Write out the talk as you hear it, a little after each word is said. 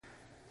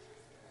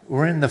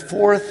We're in the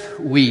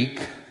fourth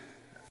week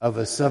of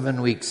a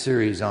 7-week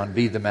series on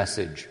Be the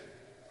Message.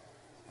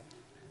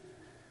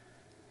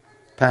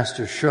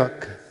 Pastor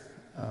Shook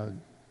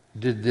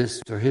did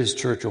this for his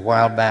church a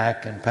while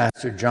back, and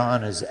Pastor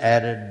John has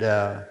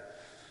added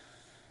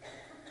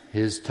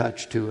his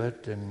touch to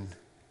it. And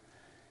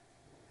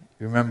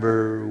you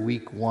remember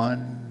week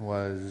 1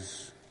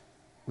 was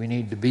we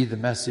need to be the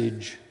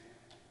message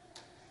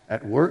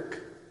at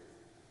work,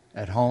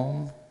 at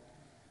home,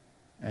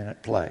 and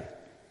at play.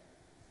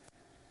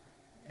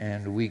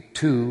 And week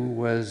 2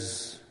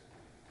 was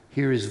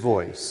hear his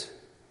voice.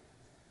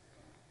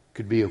 It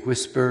could be a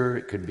whisper,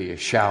 it could be a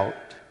shout,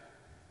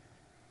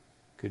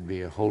 it could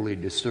be a holy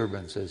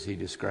disturbance as he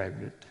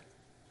described it.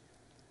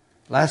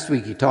 Last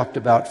week he talked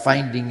about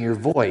finding your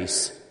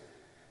voice,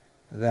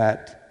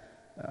 that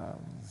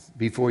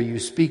before you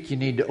speak you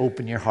need to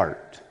open your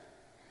heart.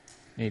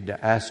 You need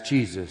to ask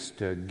Jesus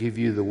to give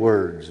you the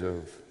words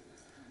of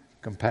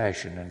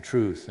compassion and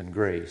truth and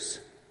grace,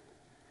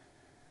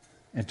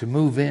 and to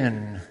move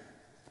in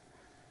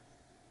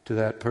to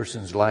that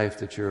person's life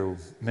that you're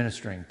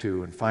ministering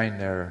to and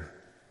find their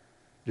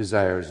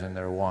desires and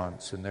their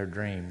wants and their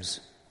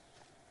dreams.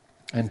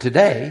 And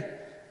today,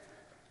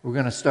 we're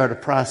going to start a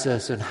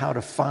process in how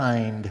to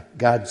find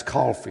God's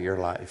call for your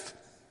life.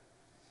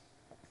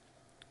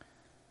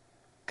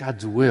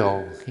 God's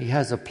will. He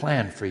has a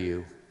plan for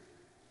you.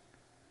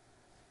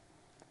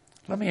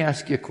 Let me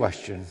ask you a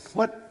question.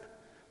 What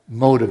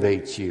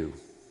motivates you?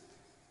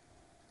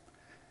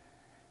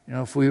 You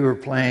know, if we were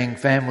playing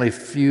Family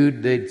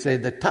Feud, they'd say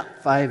the top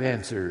 5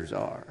 answers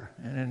are,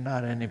 and in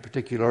not any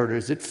particular order.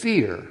 Is it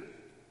fear?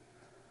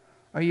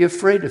 Are you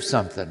afraid of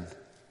something?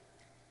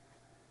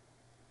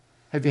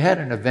 Have you had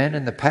an event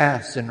in the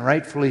past, and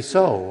rightfully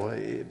so?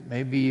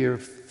 Maybe your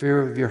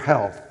fear of your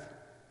health,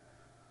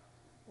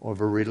 or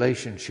of a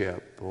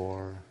relationship,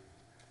 or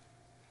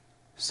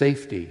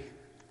safety.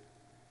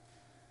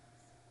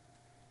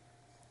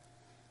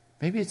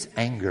 Maybe it's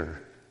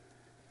anger.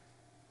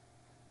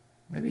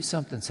 Maybe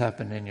something's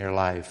happened in your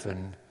life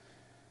and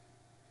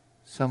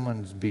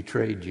someone's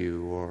betrayed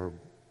you or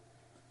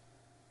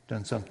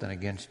done something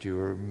against you,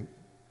 or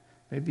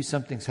maybe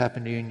something's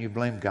happened to you and you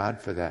blame God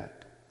for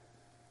that.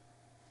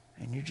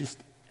 And you're just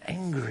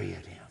angry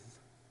at Him.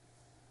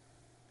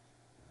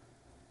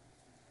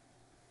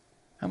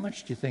 How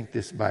much do you think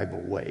this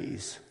Bible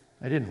weighs?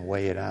 I didn't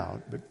weigh it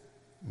out, but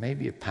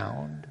maybe a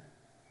pound.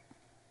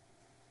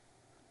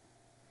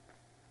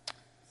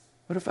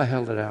 What if I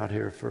held it out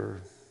here for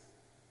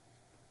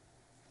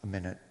a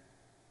minute,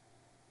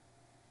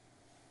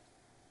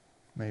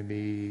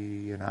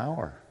 maybe an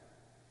hour?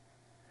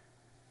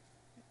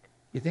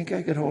 You think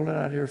I could hold it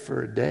out here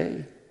for a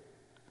day?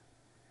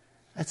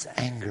 That's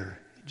anger.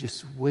 It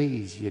just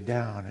weighs you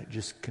down. It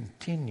just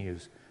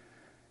continues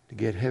to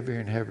get heavier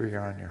and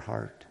heavier on your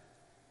heart.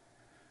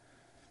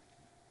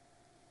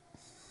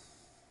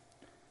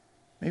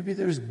 Maybe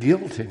there's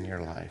guilt in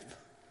your life.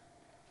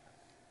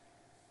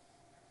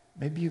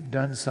 Maybe you've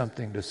done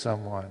something to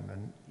someone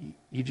and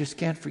you just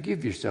can't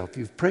forgive yourself.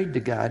 You've prayed to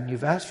God and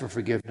you've asked for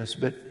forgiveness,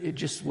 but it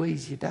just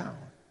weighs you down.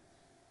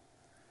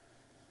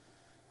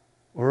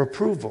 Or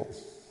approval.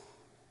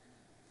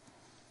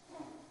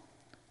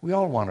 We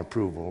all want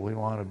approval. We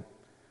want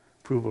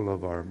approval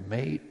of our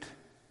mate,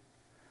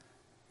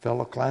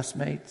 fellow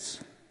classmates,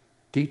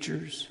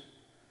 teachers.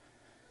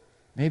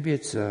 Maybe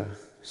it's a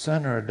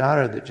son or a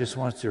daughter that just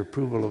wants the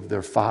approval of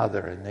their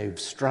father, and they've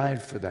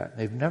strived for that.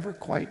 They've never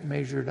quite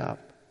measured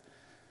up.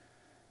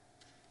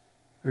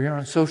 Or you're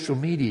on social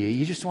media,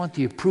 you just want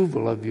the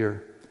approval of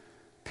your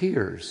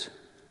peers.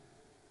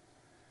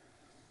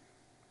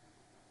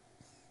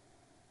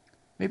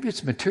 Maybe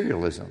it's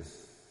materialism.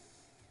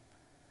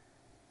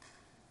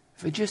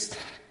 If I just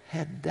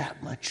had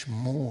that much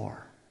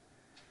more,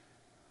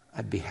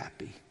 I'd be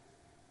happy.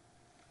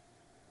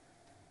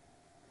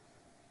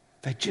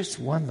 If I just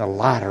won the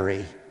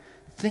lottery,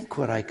 think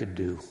what I could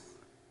do.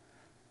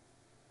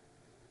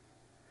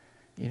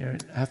 You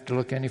don't have to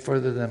look any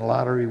further than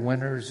lottery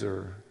winners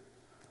or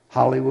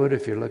Hollywood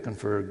if you're looking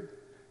for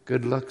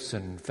good looks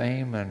and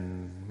fame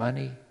and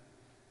money.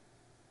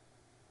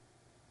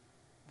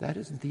 That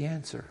isn't the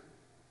answer.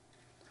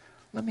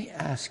 Let me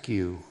ask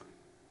you,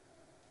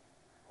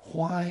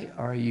 why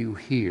are you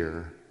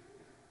here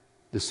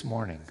this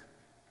morning?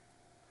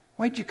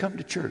 Why'd you come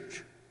to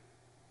church?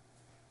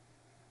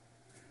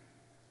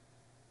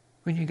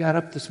 When you got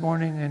up this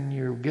morning and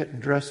you're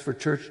getting dressed for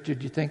church,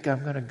 did you think,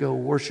 I'm going to go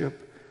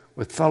worship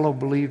with fellow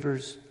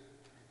believers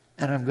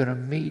and I'm going to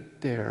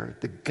meet there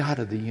the God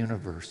of the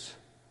universe?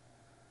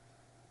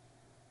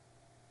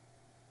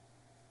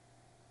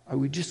 Are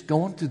we just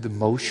going through the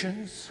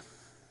motions?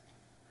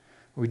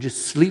 Are we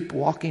just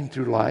sleepwalking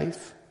through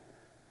life?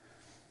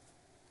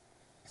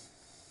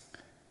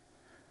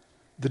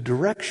 The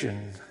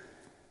direction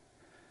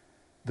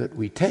that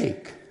we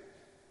take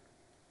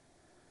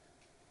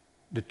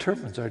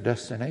determines our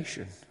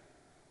destination.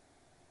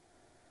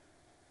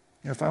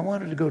 You know, if I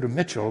wanted to go to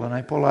Mitchell and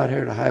I pull out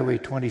here to Highway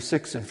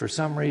 26 and for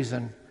some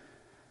reason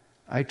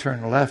I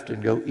turn left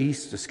and go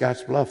east to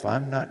Scotts Bluff,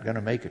 I'm not going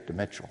to make it to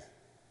Mitchell.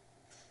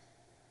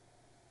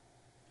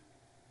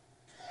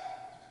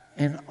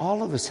 And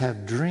all of us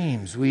have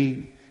dreams.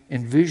 We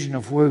envision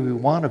of where we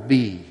want to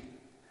be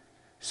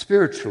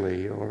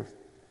spiritually or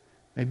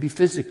maybe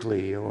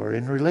physically or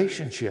in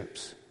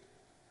relationships.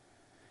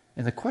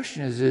 And the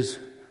question is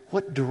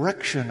what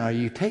direction are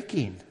you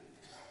taking?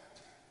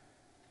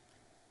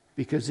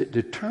 Because it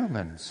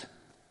determines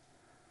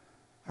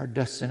our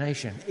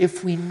destination.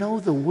 If we know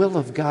the will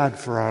of God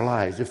for our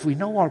lives, if we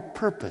know our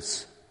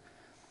purpose,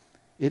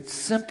 it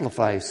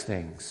simplifies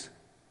things.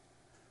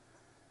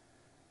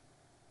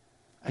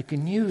 I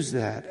can use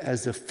that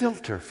as a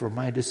filter for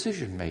my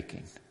decision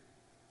making.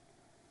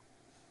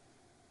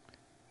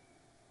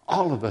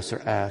 All of us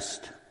are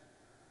asked,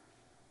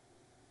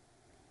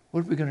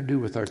 what are we going to do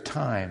with our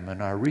time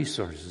and our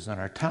resources and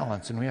our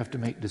talents? And we have to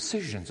make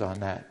decisions on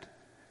that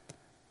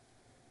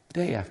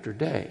day after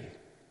day.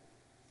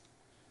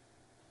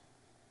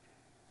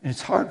 And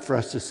it's hard for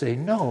us to say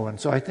no. And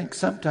so I think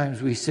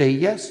sometimes we say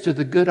yes to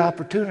the good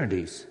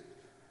opportunities.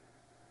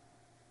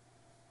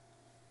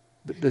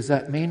 But does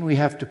that mean we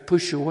have to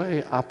push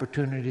away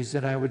opportunities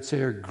that I would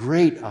say are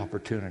great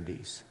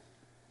opportunities?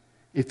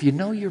 If you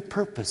know your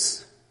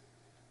purpose,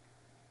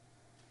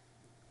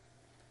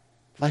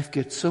 life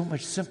gets so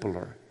much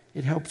simpler.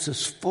 It helps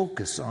us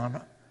focus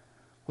on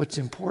what's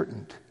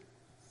important.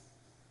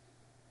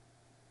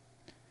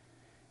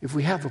 If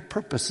we have a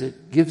purpose,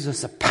 it gives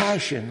us a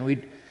passion.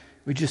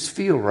 We just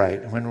feel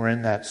right when we're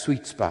in that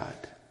sweet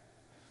spot.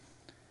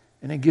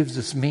 And it gives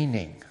us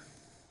meaning.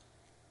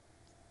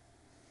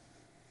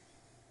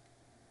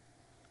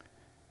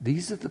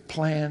 These are the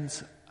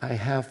plans I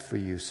have for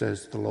you,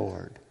 says the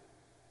Lord.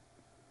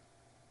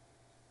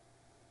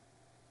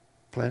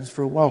 Plans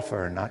for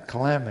welfare, not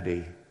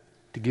calamity,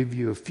 to give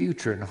you a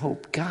future and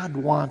hope. God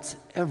wants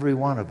every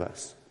one of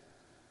us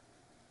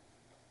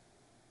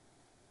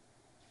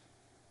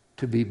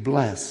to be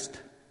blessed,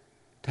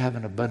 to have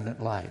an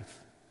abundant life.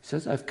 He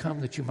says, I've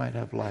come that you might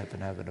have life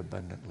and have it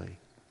abundantly.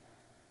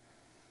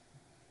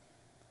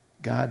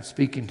 God,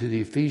 speaking to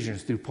the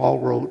Ephesians through Paul,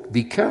 wrote,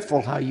 be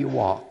careful how you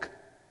walk.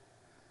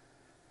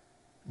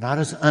 Not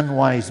as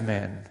unwise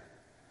men,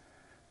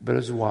 but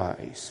as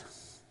wise.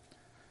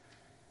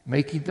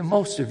 Making the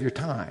most of your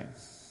time.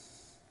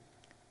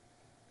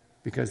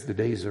 Because the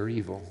days are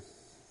evil.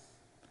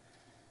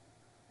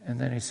 And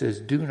then he says,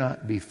 do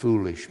not be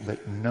foolish,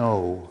 but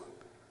know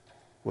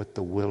what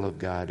the will of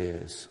God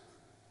is.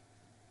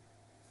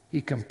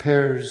 He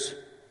compares,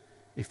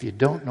 if you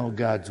don't know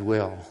God's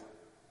will,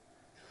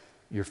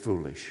 you're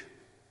foolish.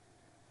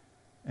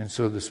 And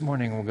so this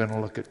morning we're going to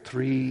look at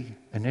 3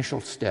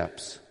 initial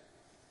steps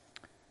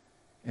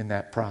in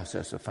that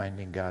process of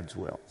finding God's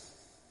will.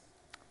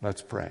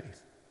 Let's pray.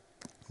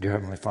 Dear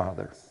Heavenly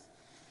Father,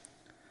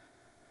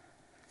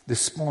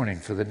 this morning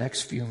for the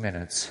next few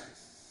minutes,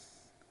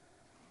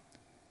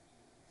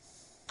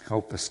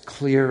 help us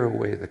clear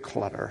away the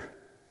clutter,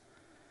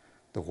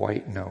 the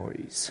white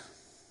noise,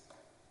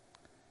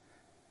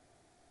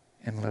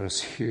 and let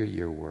us hear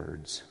your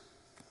words.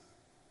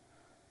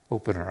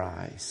 Open our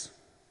eyes,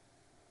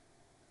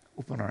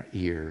 open our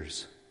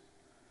ears,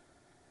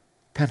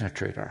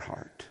 penetrate our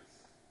heart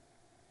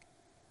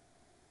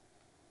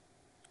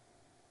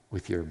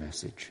with your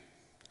message.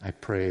 I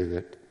pray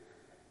that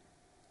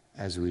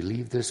as we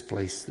leave this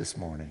place this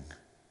morning,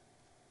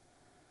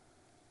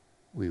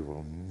 we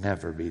will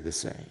never be the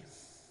same.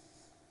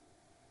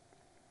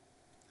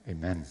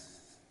 Amen.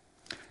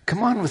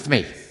 Come on with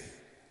me.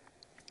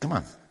 Come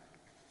on.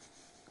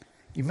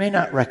 You may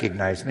not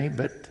recognize me,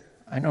 but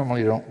I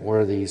normally don't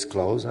wear these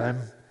clothes.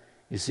 I'm,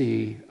 you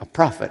see, a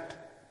prophet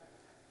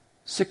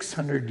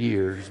 600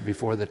 years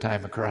before the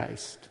time of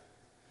Christ.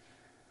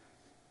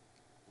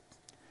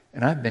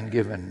 And I've been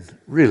given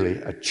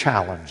really a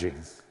challenging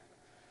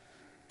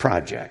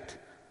project.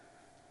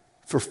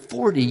 For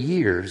 40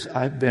 years,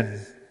 I've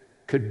been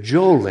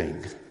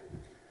cajoling,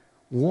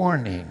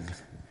 warning,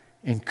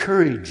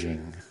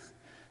 encouraging,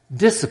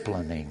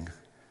 disciplining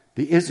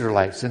the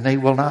Israelites, and they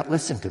will not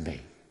listen to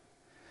me.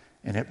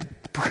 And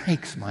it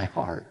breaks my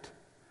heart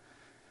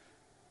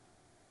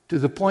to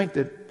the point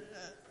that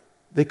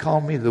they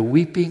call me the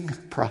weeping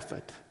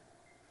prophet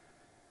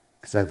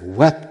because I've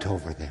wept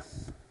over them.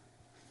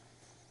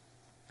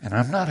 And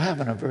I'm not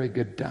having a very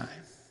good time.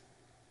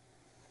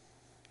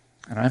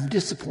 And I'm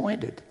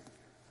disappointed.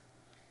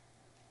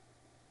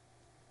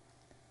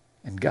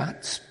 And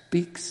God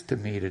speaks to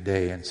me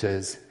today and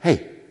says,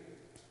 hey,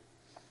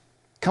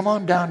 come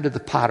on down to the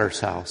potter's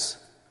house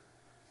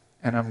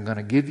and I'm going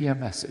to give you a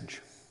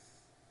message.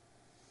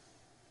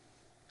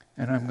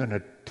 And I'm going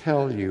to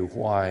tell you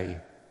why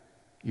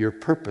your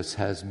purpose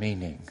has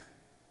meaning.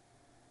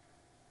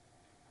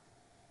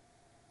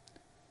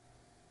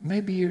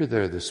 Maybe you're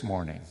there this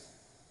morning.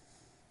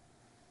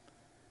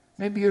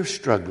 Maybe you're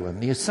struggling.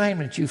 The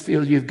assignment you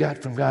feel you've got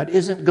from God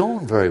isn't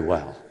going very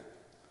well.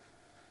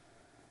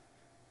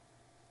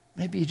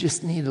 Maybe you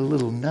just need a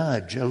little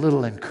nudge, a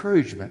little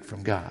encouragement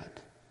from God.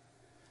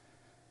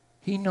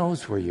 He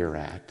knows where you're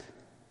at.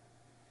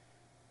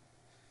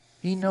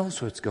 He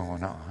knows what's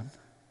going on.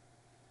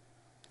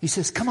 He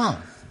says, come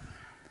on.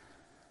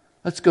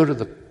 Let's go to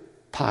the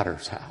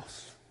potter's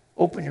house.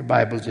 Open your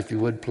Bibles, if you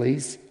would,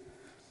 please.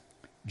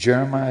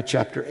 Jeremiah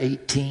chapter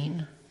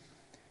 18.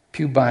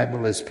 Pew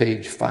Bible is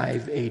page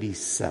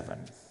 587.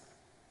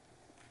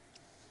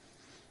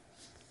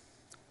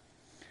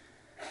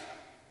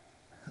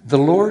 The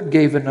Lord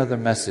gave another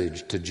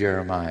message to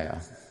Jeremiah.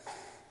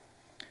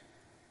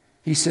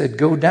 He said,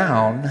 go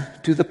down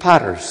to the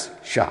potter's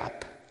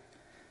shop,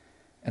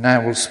 and I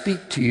will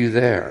speak to you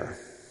there.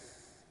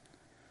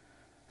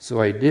 So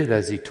I did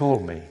as he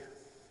told me.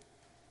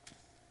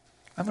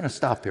 I'm going to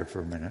stop here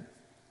for a minute.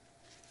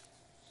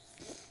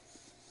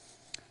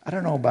 I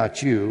don't know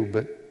about you,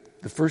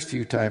 but the first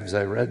few times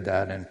I read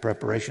that in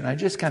preparation, I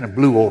just kind of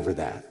blew over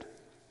that.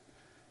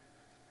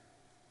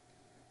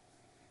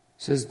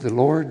 It says, the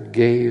Lord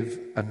gave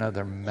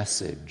another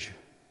message.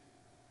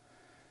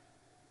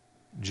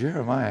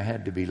 Jeremiah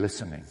had to be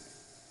listening.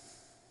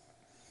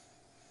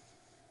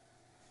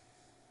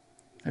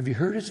 Have you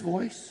heard his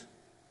voice?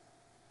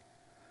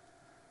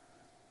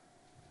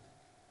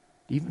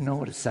 Do you even know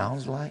what it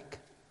sounds like?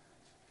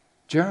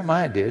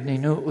 Jeremiah did, and he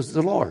knew it was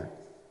the Lord.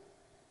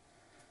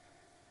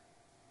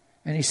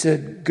 And he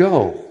said,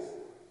 go,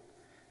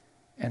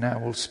 and I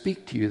will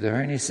speak to you there.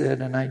 And he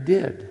said, and I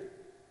did.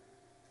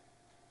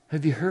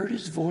 Have you heard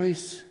his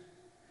voice?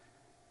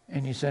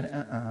 And he said,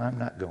 I'm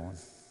not going.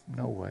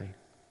 No way.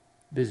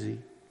 Busy.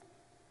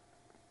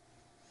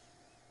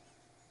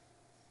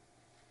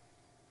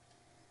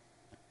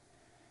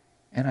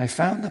 And I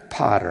found the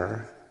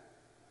potter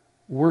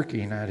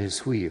working at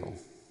his wheel.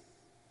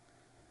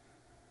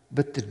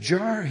 But the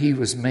jar he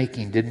was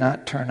making did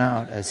not turn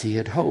out as he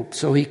had hoped,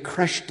 so he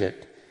crushed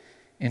it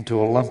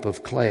into a lump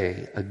of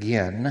clay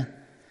again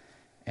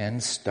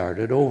and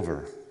started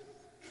over.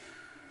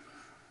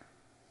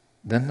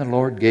 Then the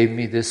Lord gave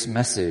me this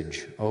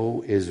message,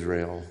 O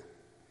Israel,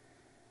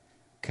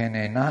 can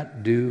I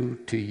not do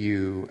to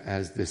you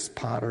as this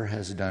potter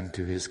has done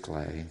to his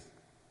clay?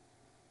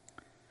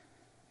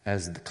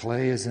 As the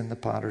clay is in the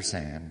potter's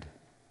hand,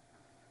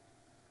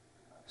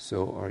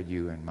 so are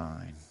you in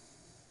mine.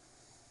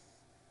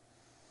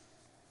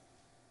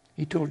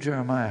 He told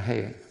Jeremiah,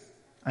 hey,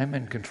 I'm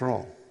in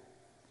control.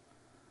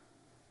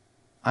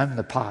 I'm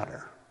the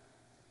potter.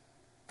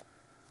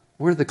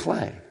 We're the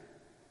clay.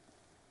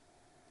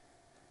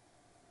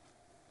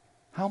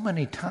 How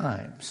many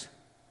times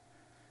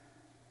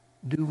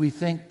do we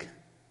think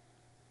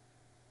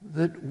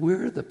that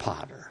we're the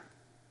potter?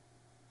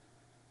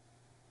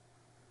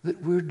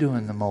 That we're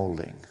doing the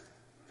molding?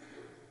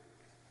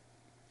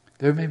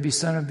 There may be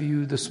some of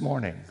you this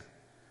morning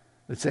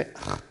that say,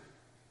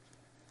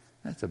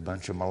 that's a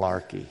bunch of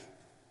malarkey.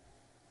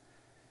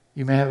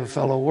 You may have a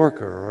fellow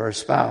worker or a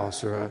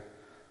spouse or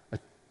a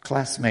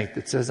classmate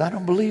that says, I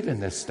don't believe in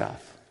this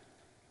stuff.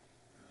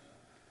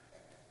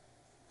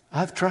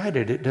 I've tried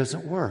it. It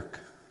doesn't work.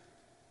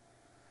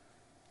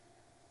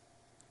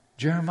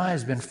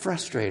 Jeremiah's been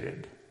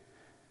frustrated.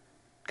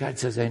 God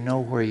says, I know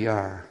where you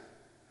are.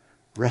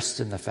 Rest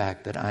in the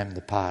fact that I'm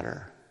the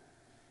potter.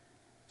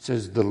 It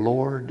says, the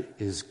Lord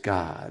is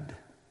God.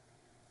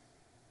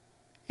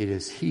 It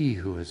is He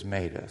who has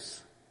made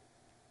us,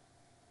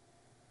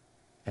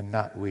 and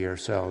not we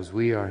ourselves.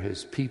 We are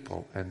His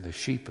people and the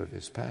sheep of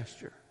His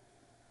pasture.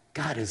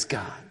 God is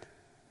God.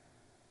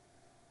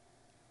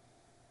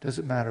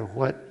 Doesn't matter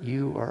what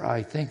you or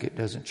I think, it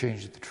doesn't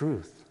change the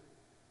truth.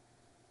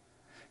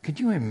 Could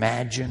you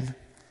imagine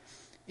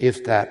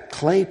if that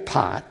clay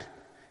pot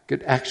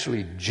could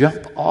actually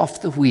jump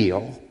off the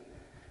wheel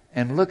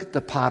and look at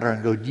the potter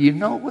and go, do you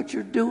know what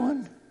you're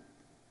doing?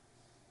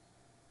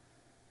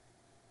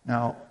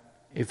 Now,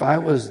 if I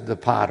was the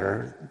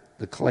potter,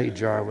 the clay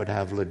jar would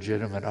have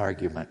legitimate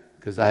argument,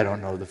 because I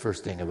don't know the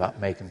first thing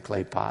about making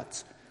clay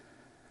pots.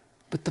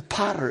 But the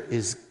potter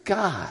is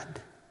God.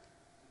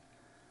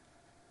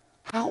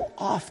 How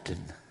often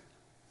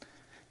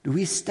do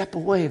we step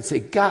away and say,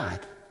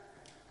 God,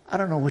 I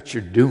don't know what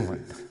you're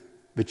doing,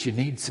 but you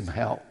need some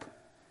help.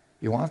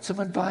 You want some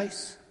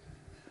advice?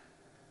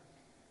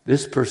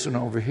 This person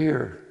over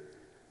here,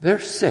 they're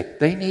sick.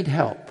 They need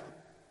help.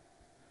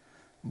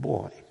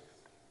 Boy,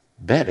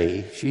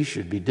 Betty, she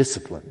should be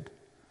disciplined.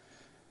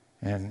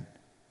 And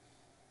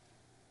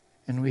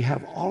we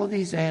have all of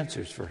these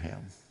answers for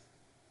him.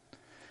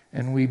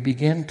 And we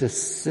begin to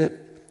sit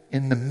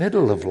in the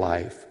middle of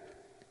life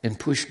and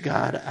push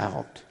God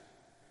out.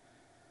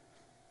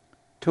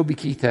 Toby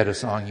Keith had a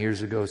song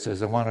years ago that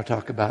says, I want to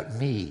talk about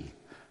me.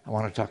 I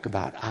want to talk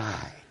about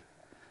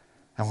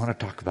I want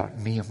to talk about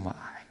me and my.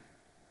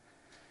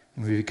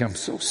 And we become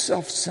so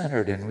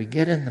self-centered, and we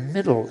get in the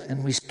middle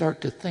and we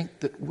start to think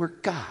that we're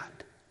God.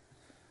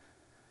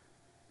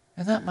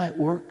 And that might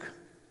work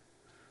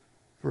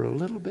for a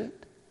little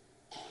bit,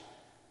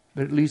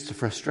 but it leads to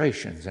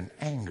frustrations and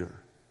anger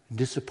and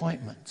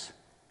disappointments.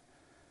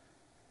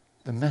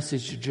 The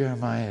message to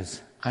Jeremiah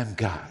is, I'm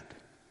God.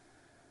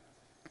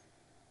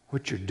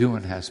 What you're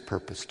doing has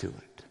purpose to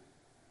it.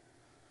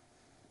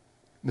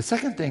 The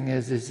second thing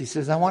is he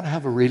says, I want to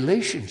have a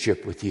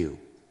relationship with you.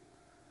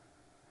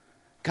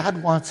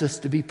 God wants us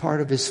to be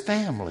part of His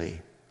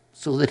family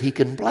so that He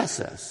can bless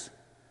us.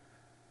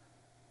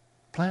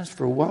 Plans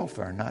for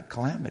welfare, not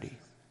calamity.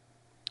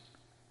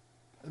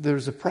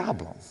 There's a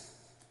problem.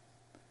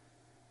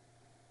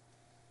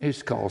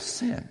 It's called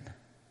sin.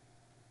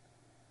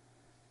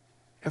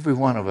 Every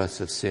one of us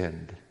have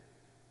sinned.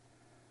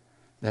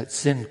 That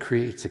sin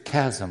creates a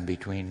chasm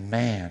between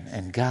man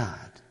and God.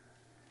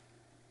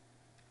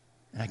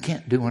 And I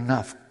can't do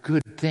enough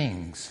good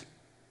things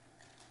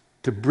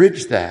to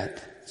bridge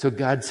that. So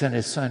God sent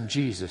His Son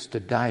Jesus to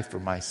die for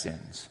my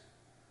sins.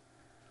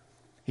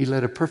 He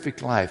led a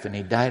perfect life and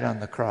He died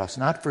on the cross,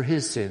 not for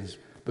His sins,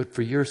 but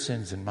for your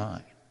sins and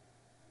mine.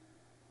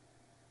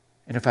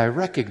 And if I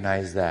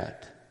recognize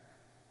that,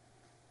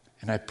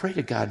 and I pray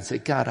to God and say,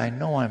 God, I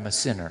know I'm a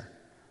sinner.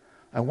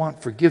 I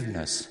want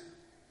forgiveness.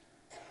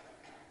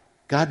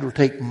 God will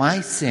take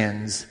my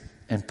sins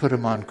and put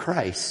them on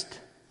Christ.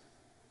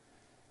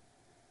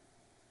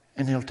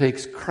 And He'll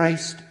take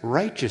Christ's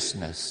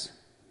righteousness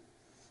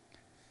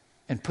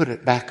and put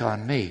it back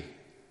on me.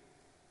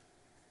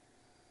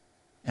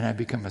 And I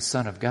become a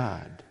son of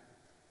God.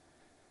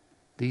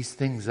 These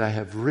things I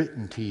have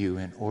written to you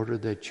in order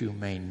that you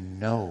may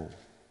know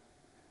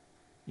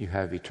you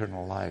have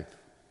eternal life.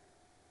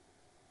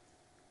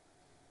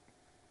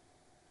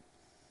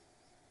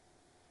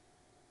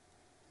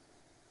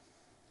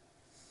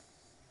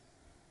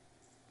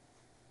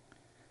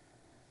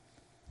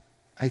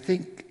 I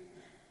think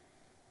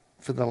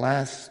for the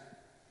last,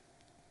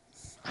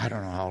 I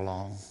don't know how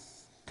long,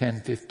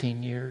 10,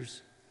 15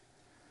 years,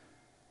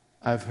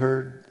 I've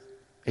heard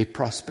a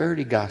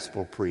prosperity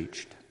gospel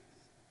preached.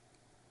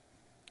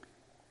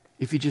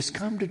 If you just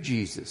come to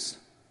Jesus,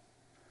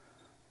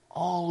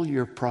 all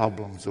your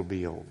problems will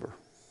be over.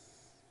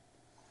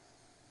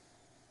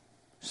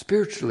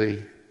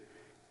 Spiritually,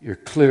 you're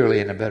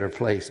clearly in a better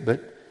place,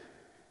 but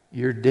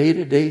your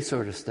day-to-day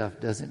sort of stuff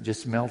doesn't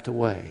just melt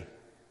away.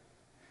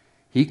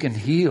 He can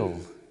heal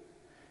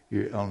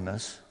your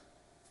illness,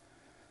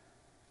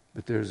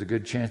 but there's a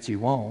good chance He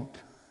won't.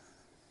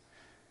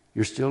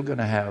 You're still going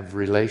to have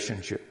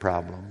relationship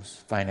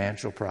problems,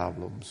 financial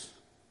problems.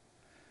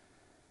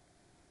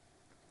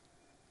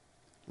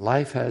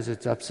 Life has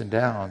its ups and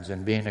downs,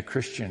 and being a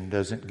Christian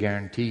doesn't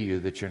guarantee you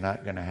that you're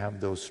not going to have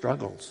those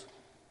struggles.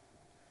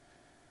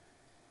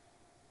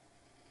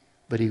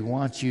 But He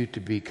wants you to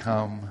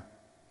become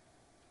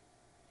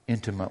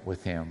intimate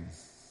with Him.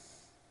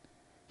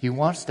 He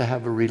wants to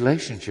have a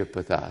relationship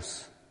with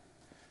us.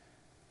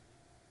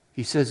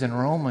 He says in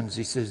Romans,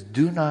 He says,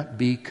 do not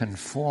be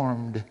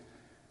conformed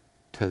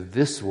to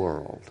this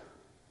world,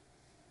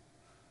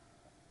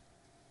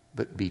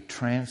 but be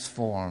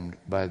transformed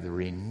by the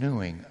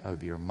renewing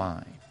of your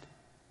mind.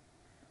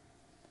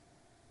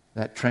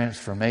 That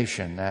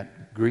transformation,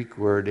 that Greek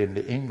word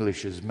into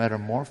English is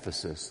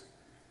metamorphosis.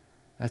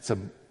 That's a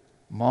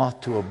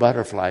moth to a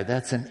butterfly.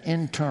 That's an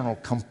internal,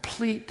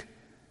 complete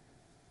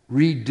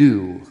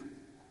redo.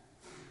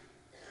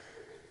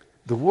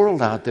 The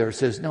world out there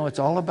says, no, it's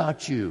all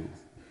about you.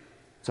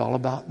 It's all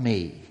about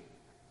me.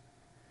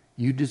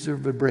 You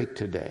deserve a break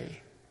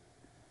today.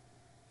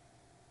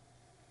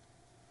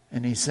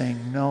 And He's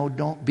saying, no,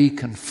 don't be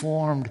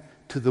conformed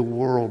to the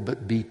world,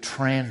 but be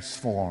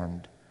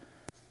transformed.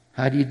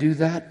 How do you do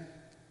that?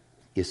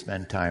 You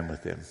spend time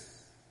with Him.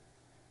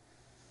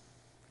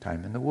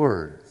 Time in the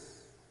Word.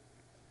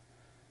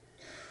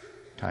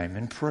 Time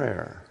in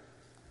prayer.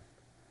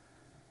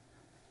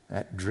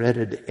 That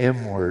dreaded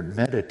M word,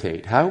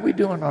 meditate. How are we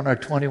doing on our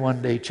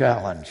 21-day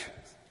challenge?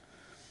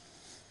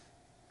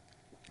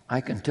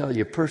 I can tell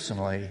you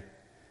personally,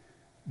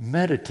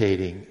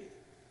 meditating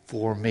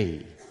for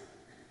me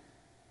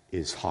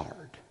is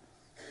hard.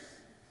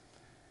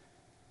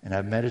 And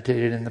I've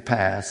meditated in the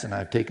past, and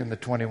I've taken the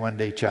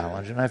 21-day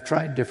challenge, and I've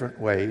tried different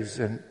ways,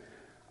 and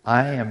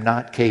I am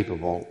not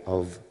capable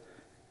of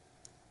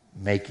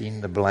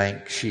making the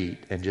blank sheet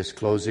and just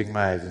closing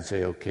my eyes and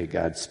say, okay,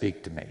 God,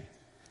 speak to me.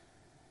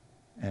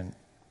 And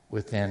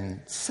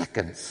within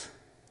seconds,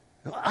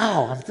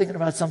 oh, I'm thinking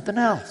about something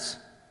else.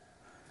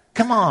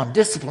 Come on,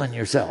 discipline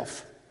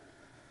yourself.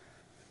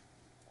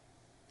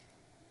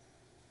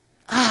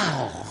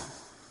 Oh,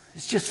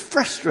 it's just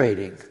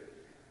frustrating.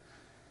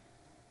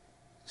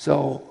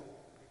 So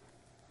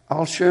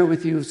I'll share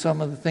with you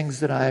some of the things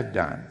that I've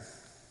done.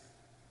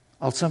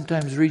 I'll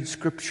sometimes read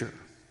Scripture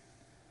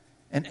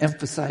and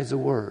emphasize a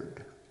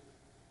word.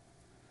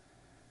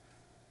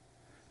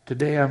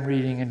 Today I'm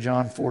reading in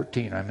John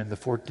 14. I'm in the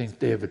 14th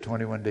day of a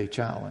 21-day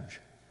challenge.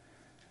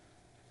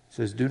 It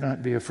says, do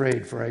not be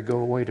afraid, for I go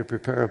away to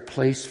prepare a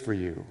place for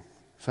you.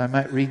 So I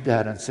might read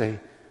that and say,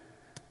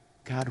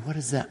 God, what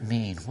does that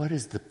mean? What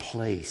is the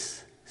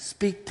place?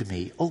 Speak to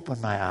me.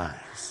 Open my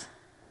eyes.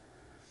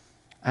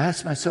 I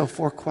ask myself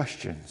 4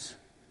 questions.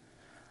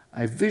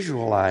 I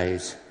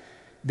visualize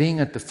being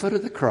at the foot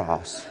of the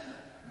cross,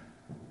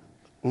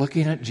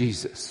 looking at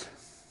Jesus.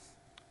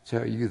 So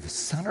are you the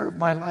center of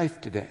my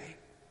life today?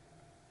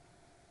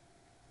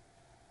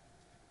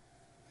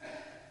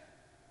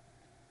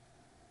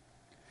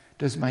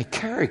 Does my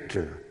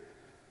character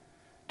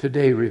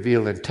today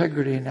reveal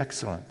integrity and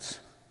excellence?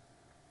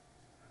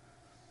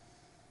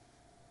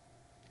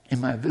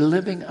 Am I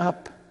living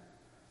up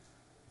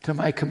to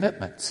my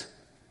commitments?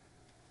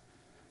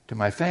 To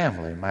my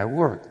family, my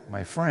work,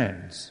 my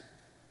friends,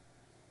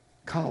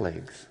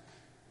 colleagues?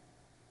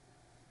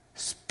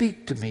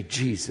 Speak to me,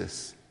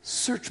 Jesus.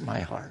 Search my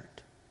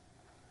heart.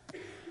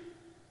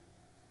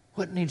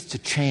 What needs to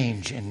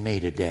change in me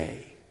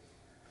today?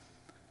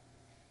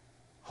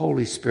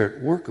 Holy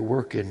Spirit, work a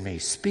work in me.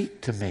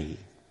 Speak to me.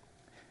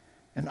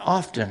 And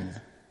often,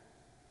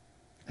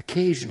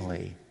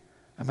 occasionally,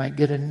 I might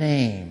get a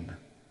name.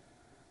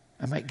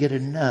 I might get a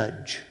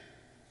nudge.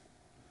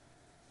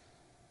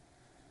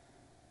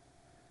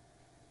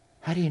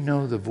 How do you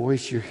know the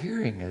voice you're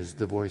hearing is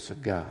the voice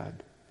of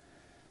God?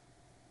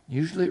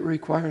 Usually it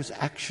requires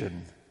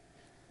action.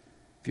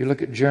 If you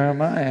look at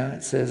Jeremiah,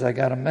 it says, I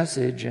got a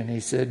message, and he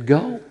said,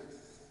 go.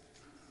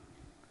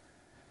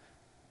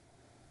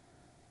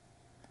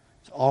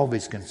 It's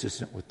always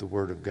consistent with the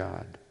Word of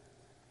God.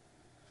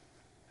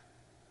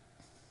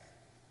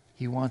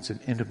 He wants an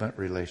intimate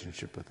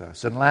relationship with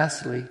us. And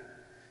lastly,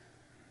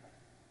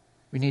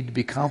 we need to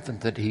be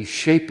confident that He's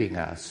shaping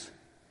us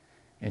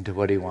into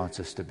what He wants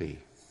us to be.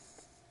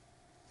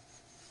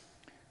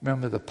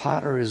 Remember, the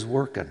potter is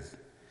working.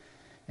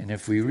 And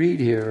if we read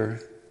here,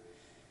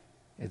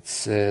 it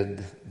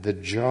said, the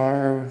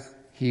jar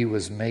he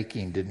was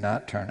making did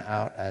not turn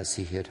out as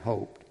he had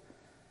hoped.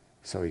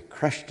 So he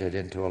crushed it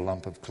into a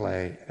lump of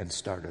clay and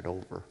started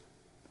over.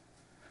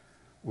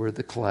 We're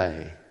the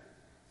clay.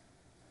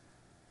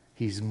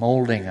 He's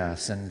molding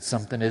us, and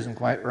something isn't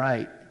quite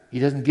right. He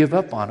doesn't give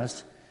up on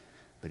us,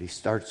 but he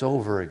starts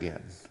over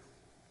again.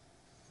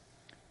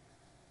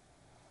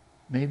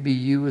 Maybe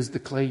you as the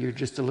clay, you're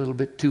just a little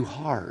bit too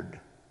hard.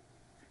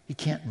 You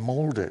can't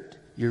mold it.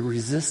 You're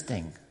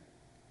resisting.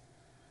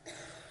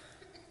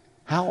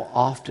 How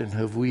often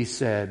have we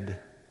said,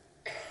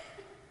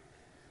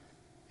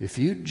 if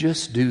you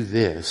just do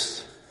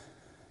this,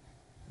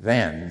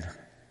 then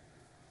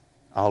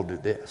I'll do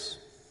this.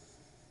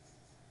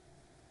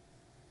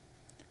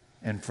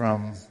 And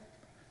from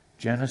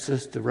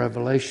Genesis to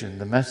Revelation,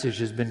 the message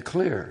has been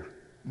clear.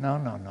 No.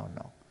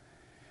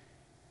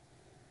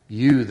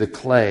 You, the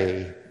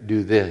clay,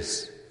 do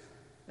this,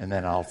 and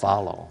then I'll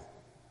follow.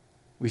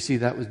 We see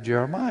that with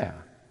Jeremiah.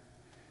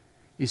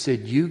 He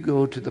said, you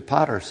go to the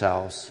potter's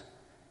house,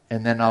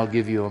 and then I'll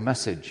give you a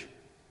message.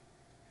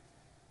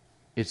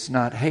 It's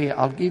not, hey,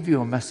 I'll give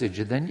you a message,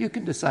 and then you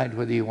can decide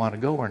whether you want to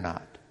go or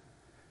not.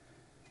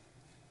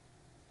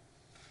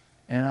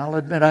 And I'll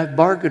admit, I've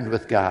bargained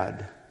with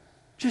God.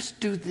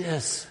 Just do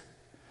this,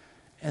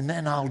 and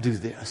then I'll do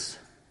this.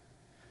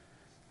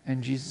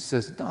 And Jesus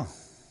says, no.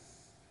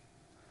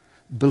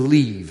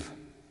 Believe,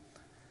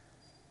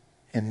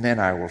 and then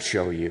I will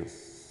show you.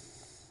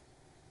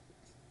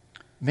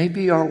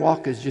 Maybe our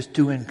walk is just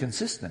too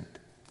inconsistent.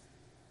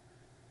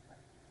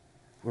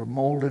 We're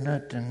molding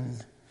it,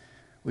 and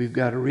we've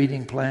got a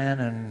reading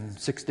plan, and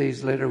 6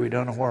 days later we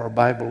don't know where our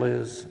Bible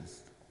is.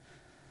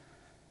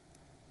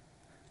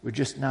 We're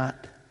just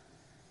not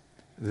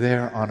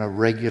there on a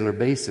regular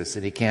basis,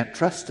 and He can't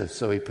trust us,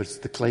 so He puts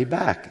the clay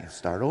back and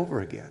start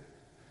over again.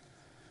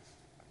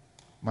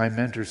 My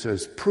mentor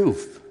says,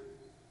 proof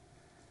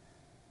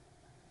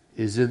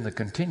is in the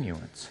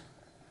continuance.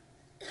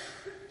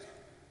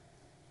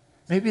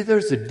 Maybe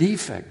there's a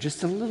defect,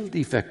 just a little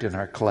defect in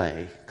our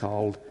clay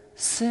called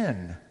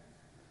sin.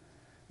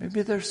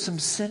 Maybe there's some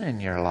sin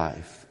in your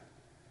life.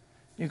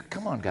 You go,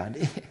 come on, God,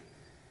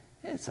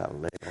 it's a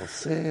little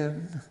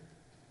sin.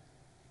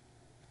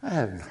 I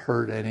haven't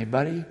hurt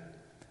anybody.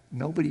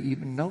 Nobody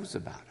even knows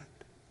about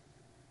it.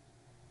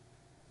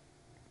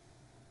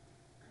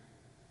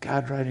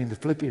 God, writing the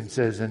Philippians,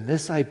 says, in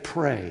this I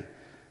pray,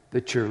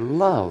 that your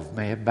love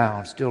may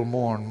abound still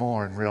more and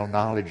more in real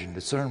knowledge and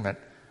discernment,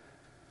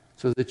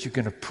 so that you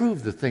can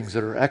approve the things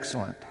that are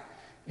excellent,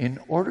 in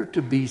order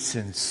to be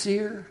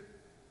sincere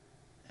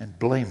and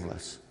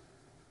blameless.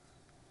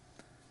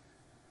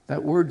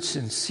 That word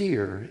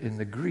sincere in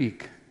the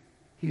Greek,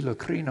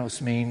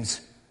 hilokrinos, means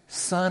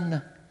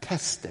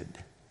sun-tested.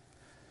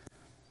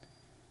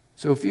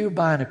 So if you're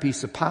buying a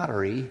piece of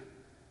pottery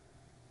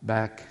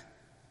back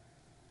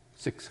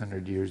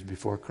 600 years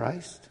before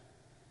Christ,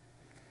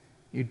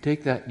 you'd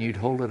take that and you'd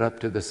hold it up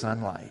to the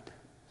sunlight.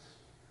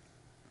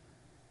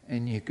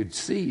 And you could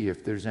see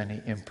if there's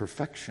any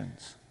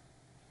imperfections.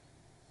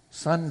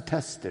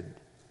 Sun-tested.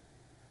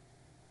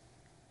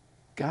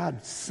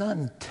 God's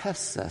sun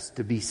tests us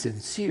to be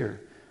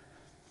sincere.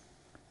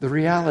 The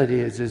reality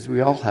is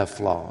we all have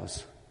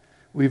flaws.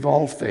 We've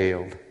all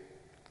failed.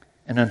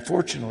 And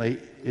unfortunately,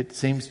 it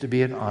seems to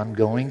be an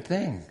ongoing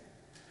thing.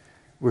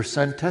 We're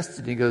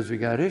sun-tested. He goes, we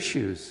got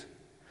issues.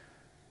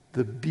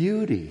 The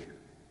beauty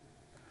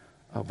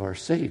of our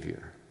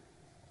Savior,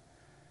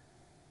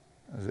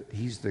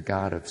 He's the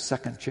God of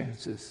second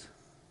chances,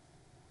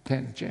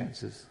 10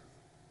 chances,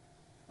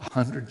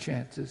 100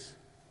 chances.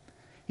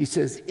 He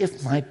says,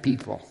 if my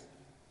people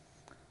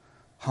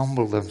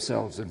humble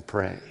themselves and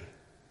pray,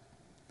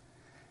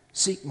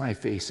 seek my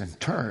face and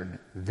turn,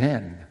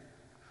 then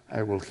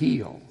I will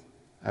heal.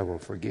 I will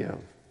forgive.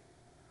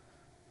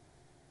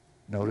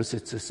 Notice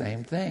it's the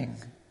same thing.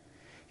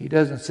 He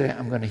doesn't say,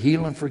 I'm going to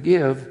heal and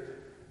forgive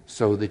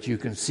so that you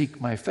can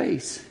seek my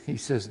face. He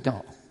says,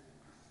 no.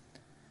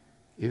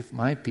 If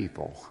my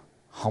people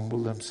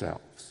humble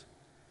themselves,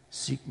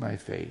 seek my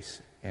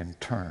face, and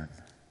turn.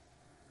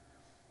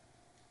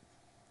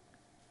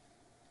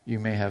 You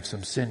may have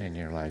some sin in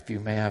your life. You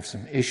may have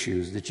some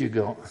issues that you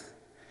go,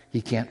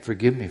 he can't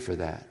forgive me for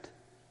that.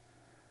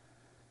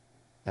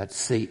 That's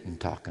Satan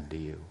talking to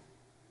you.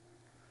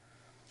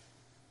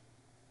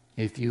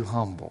 If you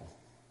humble,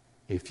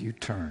 if you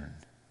turn,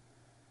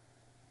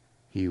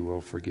 he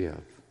will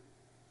forgive.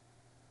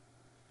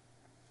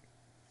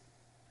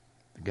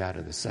 The God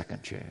of the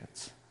second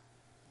chance,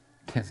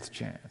 10th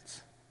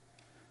chance,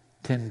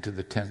 10 to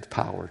the 10th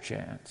power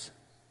chance.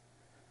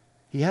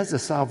 He has a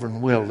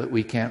sovereign will that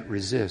we can't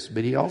resist,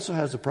 but he also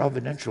has a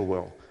providential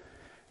will.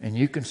 And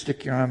you can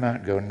stick your arm out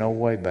and go, no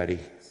way, buddy.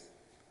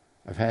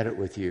 I've had it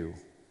with you.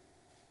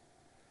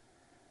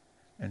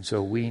 And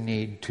so we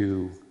need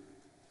to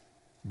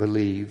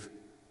believe,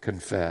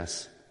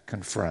 confess,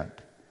 confront.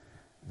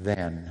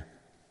 Then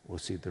we'll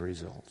see the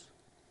results.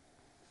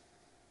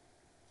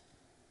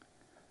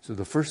 So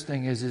the first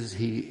thing is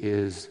he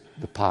is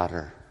the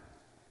potter.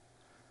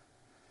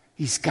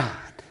 He's God.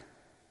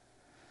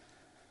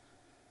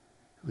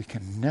 We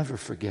can never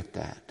forget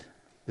that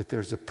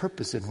there's a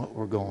purpose in what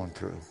we're going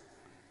through.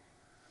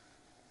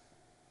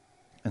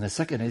 And the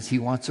second is he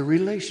wants a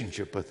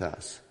relationship with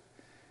us.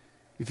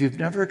 If you've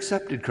never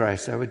accepted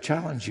Christ, I would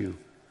challenge you,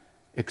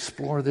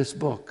 explore this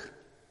book.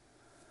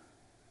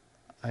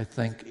 I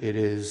think it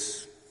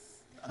is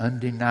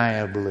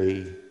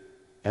undeniably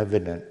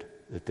evident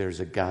that there's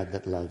a God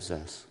that loves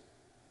us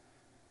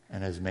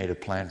and has made a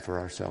plan for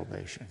our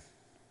salvation.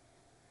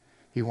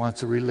 He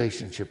wants a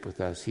relationship with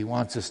us. He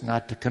wants us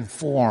not to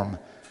conform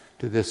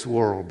to this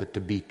world, but to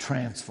be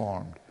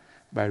transformed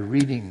by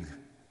reading,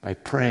 by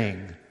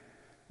praying,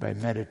 by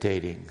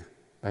meditating,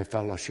 by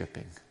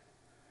fellowshipping.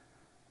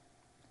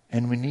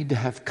 And we need to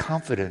have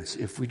confidence,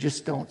 if we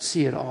just don't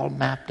see it all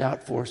mapped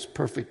out for us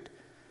perfect,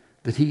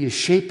 that he is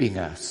shaping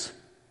us.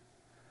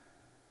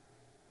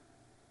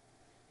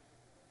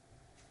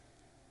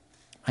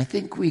 I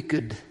think we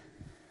could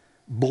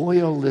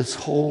boil this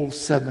whole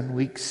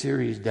 7-week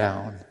series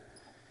down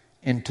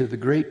into the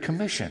Great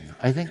Commission.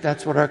 I think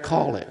that's what our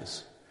call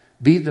is.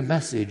 Be the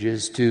message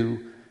is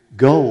to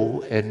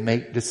go and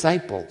make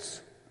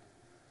disciples.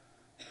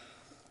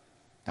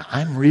 Now,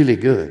 I'm really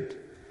good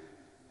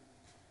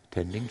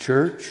attending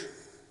church.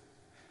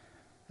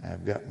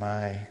 I've got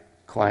my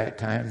quiet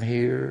time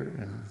here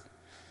and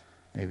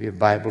maybe a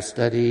Bible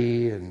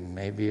study and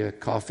maybe a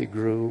coffee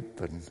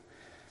group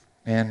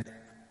and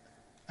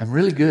I'm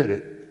really good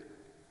at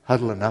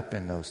huddling up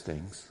in those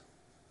things.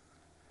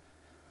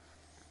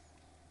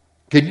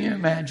 Can you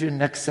imagine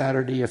next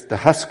Saturday if the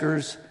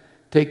Huskers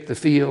take the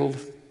field,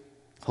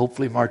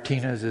 hopefully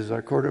Martinez is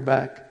our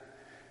quarterback,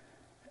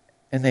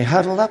 and they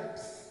huddle up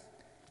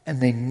and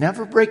they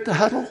never break the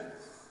huddle?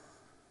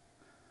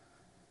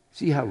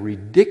 See how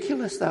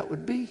ridiculous that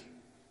would be?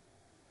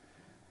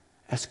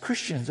 As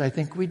Christians, I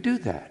think we do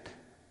that.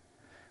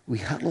 We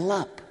huddle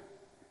up.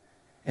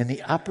 And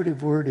the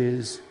operative word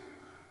is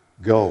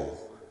go.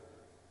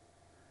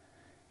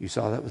 You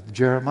saw that with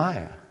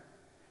Jeremiah.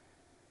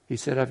 He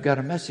said, I've got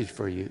a message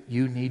for you.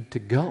 You need to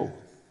go.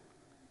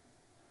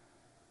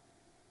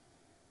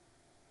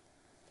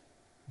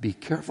 Be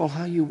careful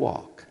how you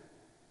walk.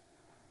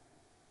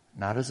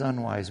 Not as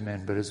unwise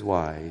men, but as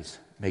wise,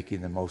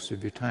 making the most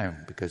of your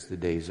time, because the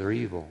days are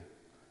evil.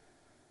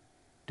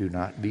 Do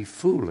not be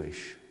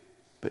foolish,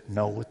 but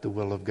know what the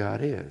will of God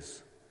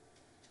is.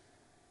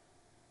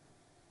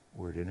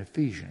 Word in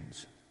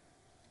Ephesians.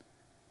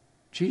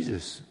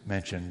 Jesus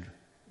mentioned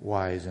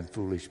wise and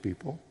foolish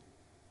people.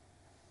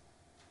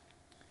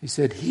 He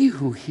said, he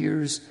who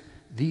hears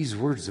these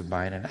words of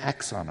mine and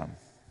acts on them,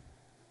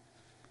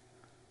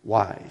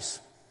 wise.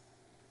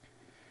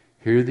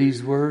 Hear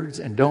these words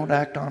and don't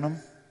act on them,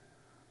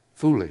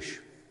 foolish.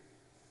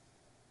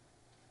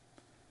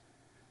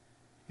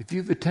 If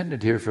you've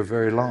attended here for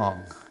very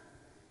long,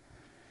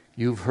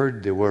 you've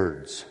heard the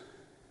words.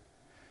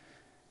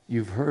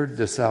 You've heard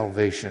the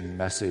salvation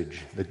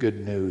message, the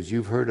good news.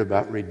 You've heard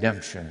about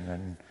redemption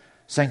and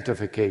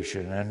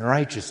sanctification and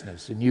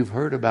righteousness. And you've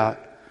heard about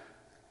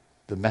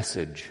the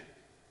message.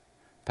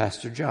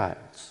 Pastor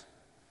Giles,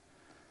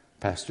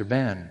 Pastor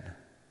Ben,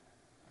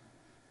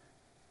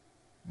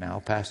 now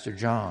Pastor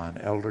John,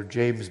 Elder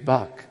James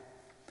Buck.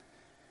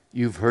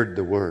 You've heard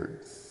the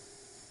word.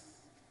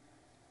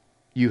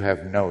 You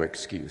have no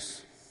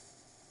excuse.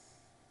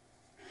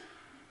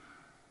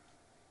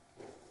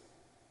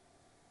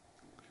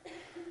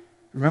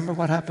 Remember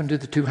what happened to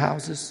the two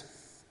houses?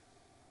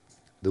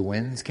 The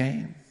winds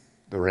came,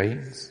 the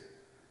rains,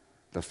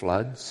 the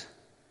floods.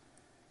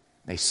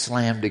 They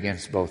slammed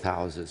against both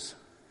houses.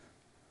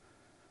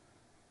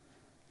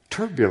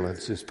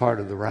 Turbulence is part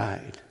of the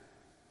ride.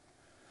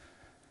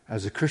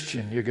 As a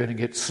Christian, you're going to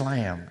get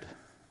slammed.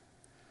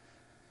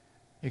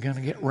 You're going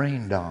to get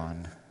rained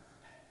on.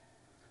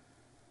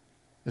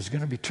 There's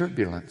going to be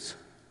turbulence.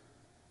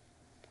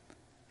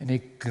 And he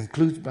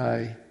concludes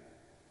by,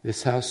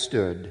 this house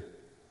stood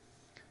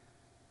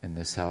and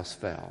this house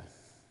fell.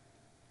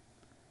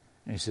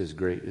 And he says,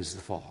 great is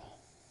the fall.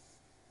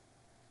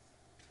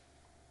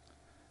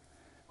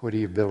 What are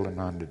you building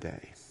on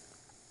today?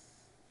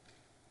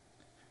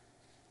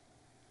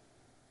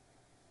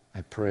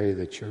 I pray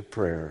that your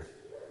prayer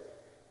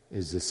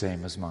is the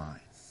same as mine.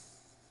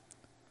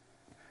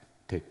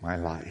 Take my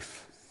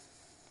life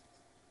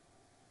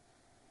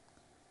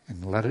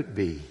and let it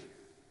be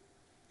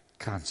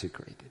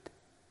consecrated,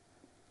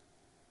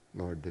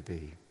 Lord, to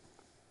Thee.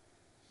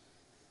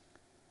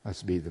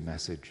 Let's be the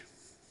message.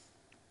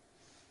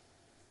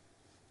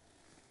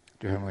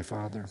 Dear Heavenly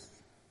Father,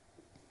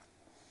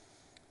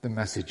 the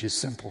message is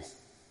simple.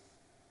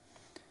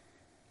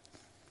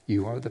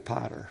 You are the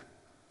potter.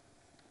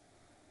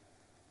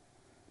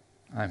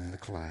 I'm the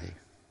clay.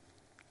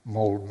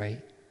 Mold me.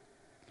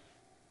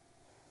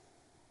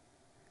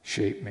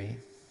 Shape me.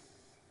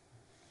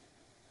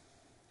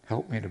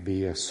 Help me to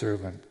be a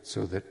servant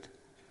so that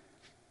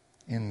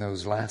in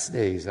those last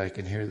days I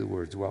can hear the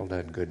words, well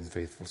done, good and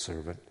faithful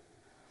servant.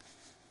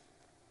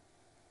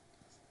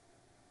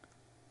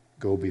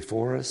 Go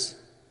before us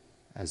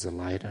as a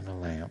light and a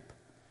lamp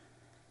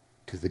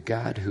to the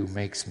God who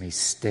makes me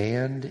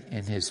stand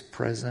in His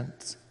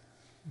presence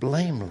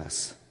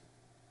blameless.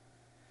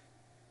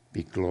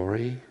 Be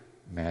glory,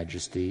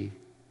 majesty,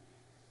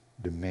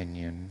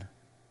 dominion,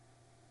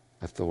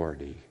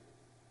 authority,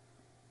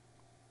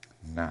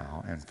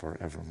 now and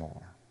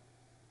forevermore.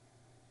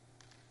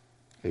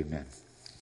 Amen.